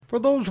For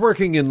those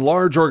working in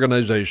large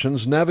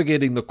organizations,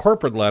 navigating the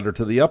corporate ladder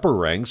to the upper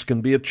ranks can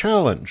be a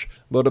challenge,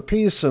 but a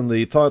piece in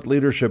the thought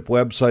leadership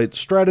website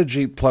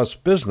Strategy Plus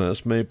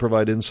Business may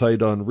provide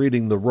insight on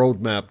reading the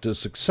roadmap to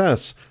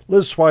success.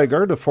 Liz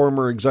Swigart, a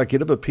former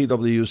executive at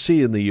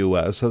PwC in the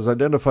U.S., has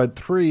identified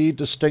three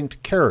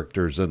distinct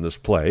characters in this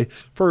play.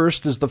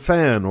 First is the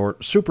fan or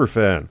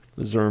superfan.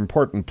 These are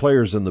important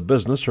players in the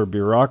business or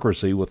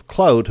bureaucracy with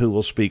clout who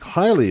will speak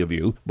highly of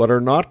you, but are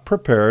not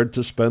prepared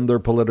to spend their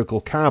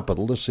political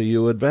capital to see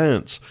you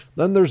advance.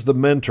 Then there's the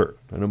mentor,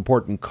 an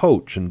important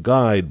coach and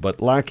guide,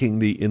 but lacking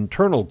the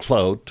internal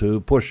clout to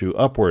push you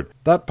upward.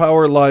 That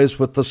power lies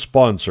with the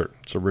sponsor.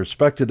 It's a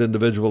respected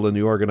individual in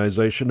the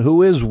organization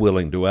who is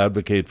willing to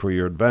advocate for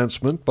your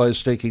advancement by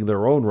staking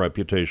their own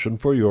reputation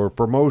for your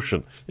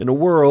promotion. In a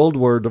world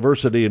where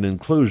diversity and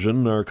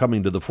inclusion are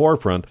coming to the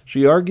forefront,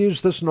 she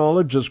argues this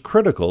knowledge is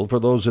critical for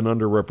those in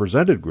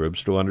underrepresented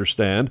groups to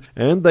understand,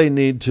 and they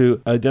need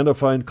to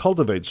identify and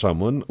cultivate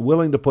someone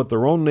willing to put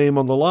their own name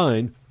on the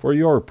line for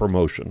your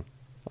promotion.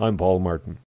 I'm Paul Martin.